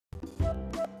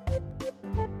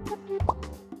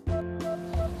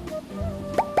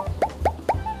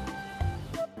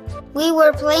We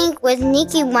were playing with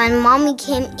Nikki when Mommy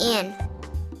came in.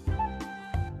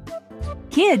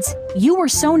 Kids, you were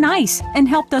so nice and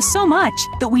helped us so much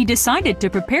that we decided to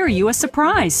prepare you a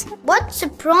surprise. What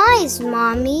surprise,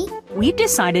 Mommy? We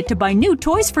decided to buy new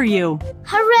toys for you.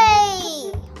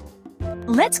 Hooray!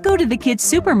 Let's go to the kids'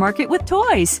 supermarket with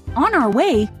toys. On our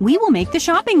way, we will make the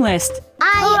shopping list.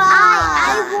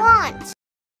 I want!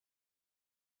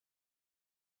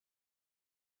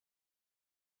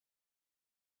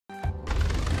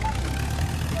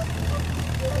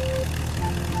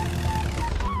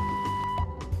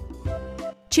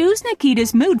 Choose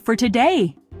Nikita's mood for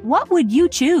today. What would you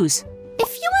choose?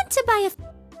 If you want to buy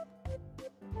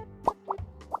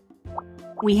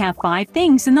We have 5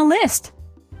 things in the list.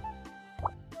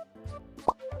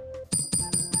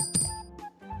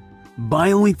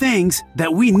 Buy only things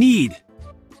that we need.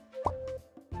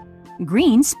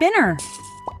 Green spinner.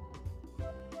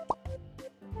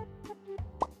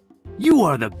 You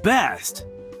are the best.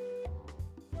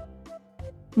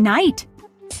 Knight.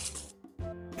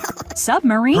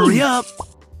 Submarine. Hurry up.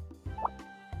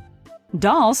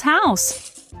 Doll's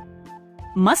house.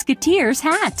 Musketeer's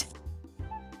hat.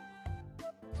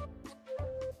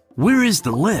 Where is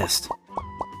the list?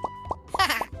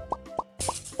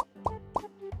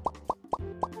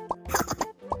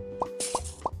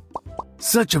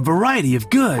 Such a variety of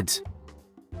goods.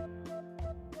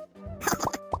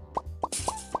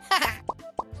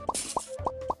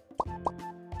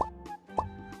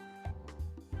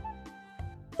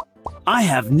 I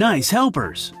have nice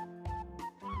helpers.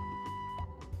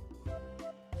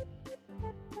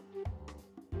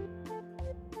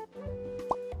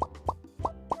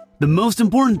 The most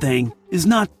important thing is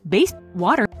not Base.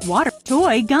 Water.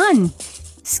 Toy gun.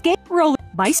 Skate roller.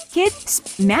 Kid.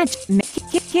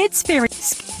 Kids ferry.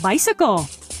 Bicycle.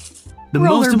 the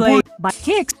most Rollerblade.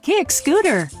 important. Kick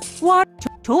scooter. Water.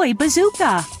 Toy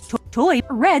bazooka. Toy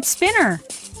red spinner.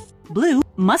 Blue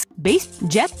musket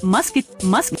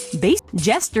base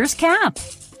jester's cap.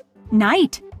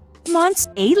 Knight.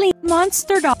 Alien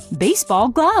monster dog. Baseball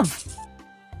glove.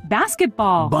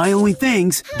 Basketball. Buy only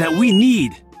things that we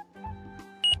need.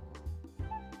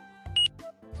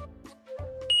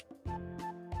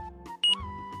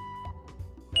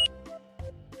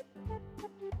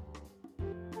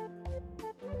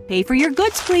 Pay for your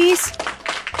goods, please.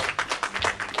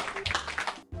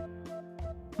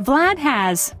 Vlad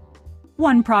has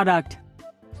 1 product,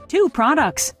 2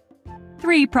 products,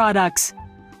 3 products,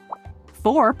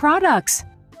 4 products.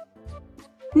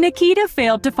 Nikita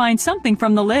failed to find something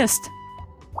from the list.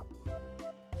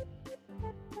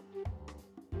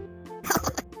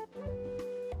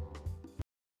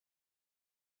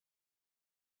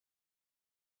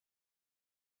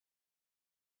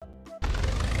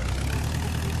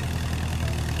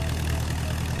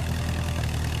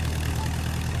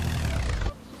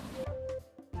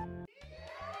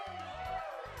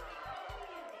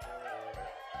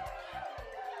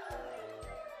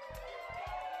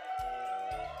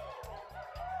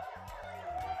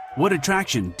 What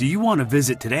attraction do you want to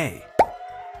visit today?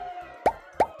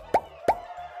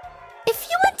 If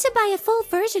you want to buy a full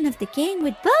version of the game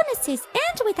with bonuses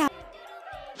and without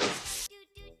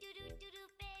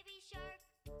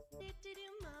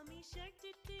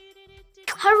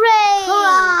Hooray!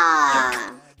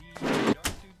 Hurrah!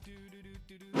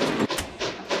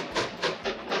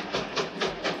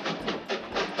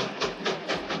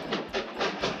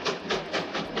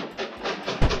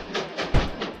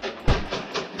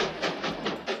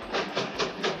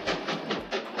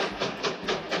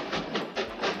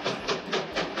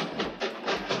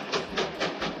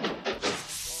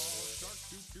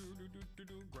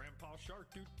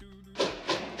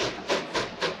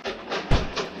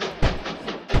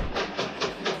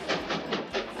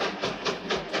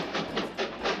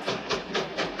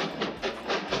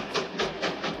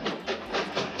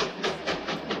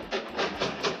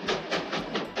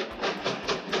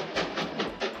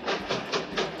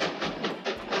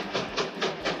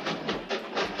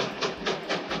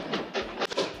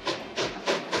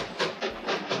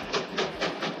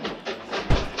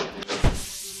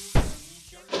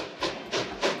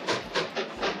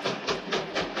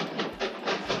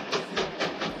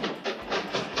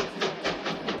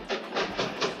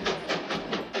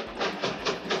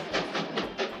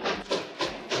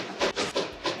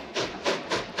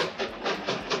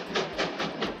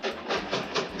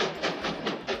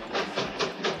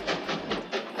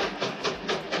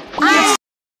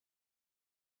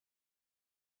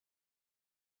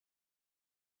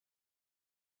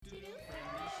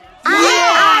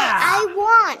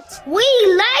 want. We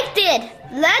liked it.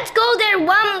 Let's go there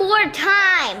one more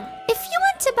time. If you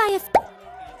want to buy a...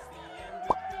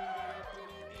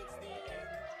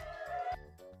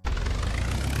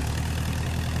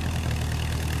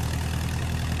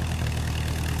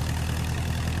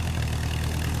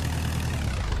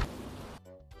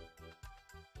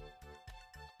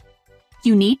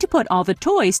 You need to put all the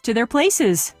toys to their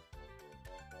places.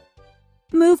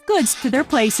 Move goods to their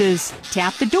places.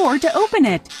 Tap the door to open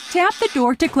it. Tap the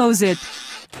door to close it.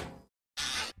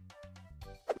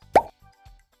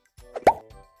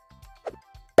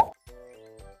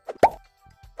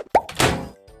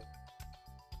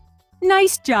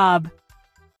 Nice job!